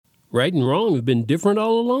right and wrong have been different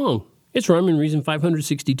all along. It's Rhyme and Reason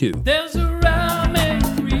 562. There's a rhyme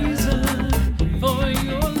and reason for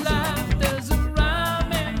your life. There's a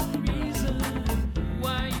rhyme and reason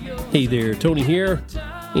why you're... Hey there, Tony here.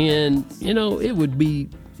 And, it would be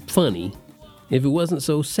funny if it wasn't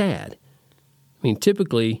so sad. I mean,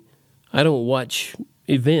 typically, I don't watch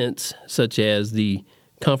events such as the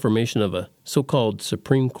confirmation of a so-called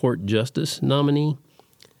Supreme Court Justice nominee,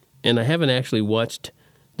 and I haven't actually watched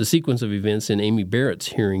the sequence of events in Amy Barrett's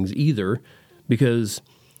hearings either, because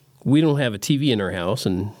we don't have a TV in our house,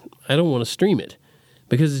 and I don't want to stream it,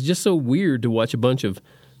 because it's just so weird to watch a bunch of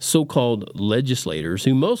so-called legislators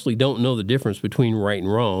who mostly don't know the difference between right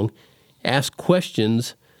and wrong ask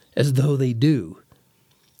questions as though they do.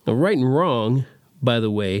 Now, right and wrong, by the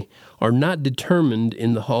way, are not determined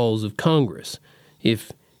in the halls of Congress.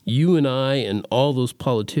 If you and I and all those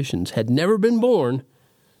politicians had never been born,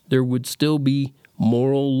 there would still be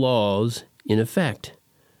moral laws in effect.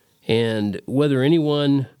 And whether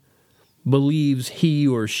anyone believes he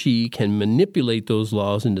or she can manipulate those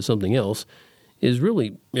laws into something else is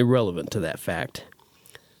really irrelevant to that fact.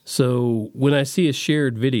 So when I see a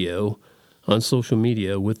shared video on social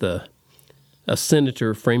media with a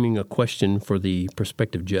senator framing a question for the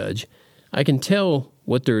prospective judge, I can tell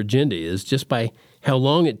what their agenda is just by how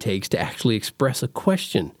long it takes to actually express a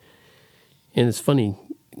question. And it's funny,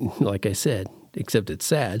 like I said, except it's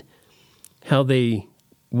sad, how they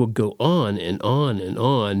will go on and on and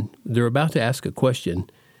on. They're about to ask a question,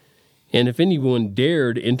 and if anyone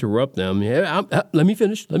dared interrupt them, let me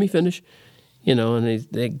finish, and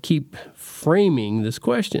they keep framing this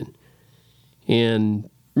question. And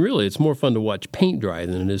really, it's more fun to watch paint dry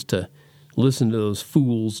than it is to listen to those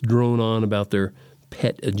fools drone on about their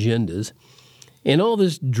pet agendas. And all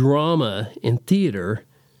this drama and theater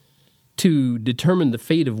to determine the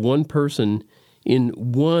fate of one person in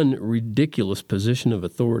one ridiculous position of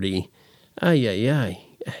authority,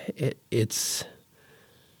 it's...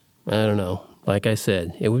 I don't know. Like I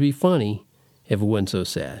said, it would be funny if it wasn't so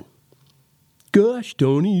sad. Gosh,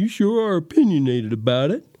 Tony, you sure are opinionated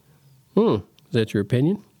about it. Is that your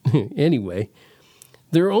opinion? Anyway,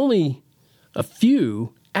 there are only a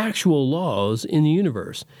few actual laws in the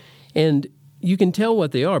universe. And you can tell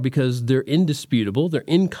what they are because they're indisputable, they're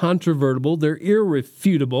incontrovertible, they're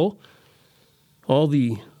irrefutable. All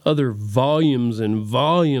the other volumes and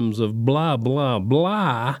volumes of blah, blah,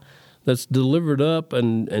 blah that's delivered up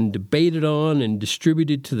and debated on and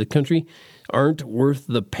distributed to the country aren't worth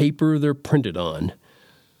the paper they're printed on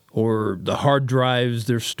or the hard drives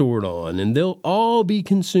they're stored on, and they'll all be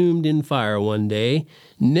consumed in fire one day,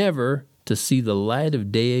 never to see the light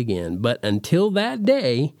of day again. But until that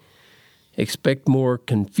day, expect more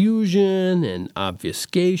confusion and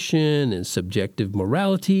obfuscation and subjective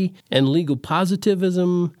morality and legal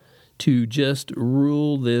positivism to just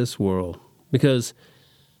rule this world. Because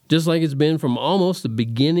just like it's been from almost the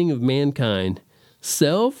beginning of mankind,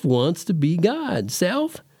 self wants to be God.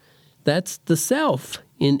 Self, that's the self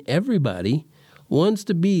in everybody, wants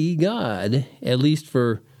to be God, at least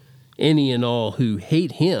for any and all who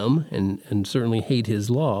hate him and certainly hate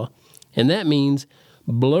his law. And that means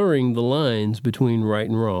blurring the lines between right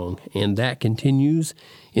and wrong. And that continues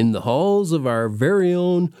in the halls of our very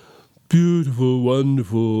own beautiful,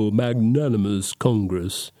 wonderful, magnanimous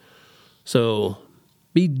Congress. So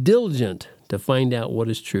be diligent to find out what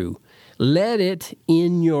is true. Let it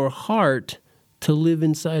in your heart to live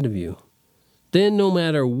inside of you. Then no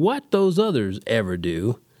matter what those others ever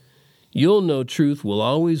do, you'll know truth will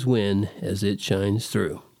always win as it shines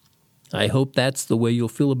through. I hope that's the way you'll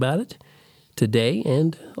feel about it today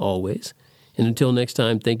and always. And until next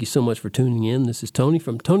time, thank you so much for tuning in. This is Tony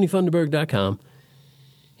from TonyFunderberg.com.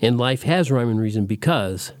 And life has rhyme and reason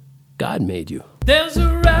because God made you. There's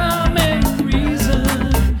a rhyme and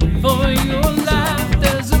reason for your life.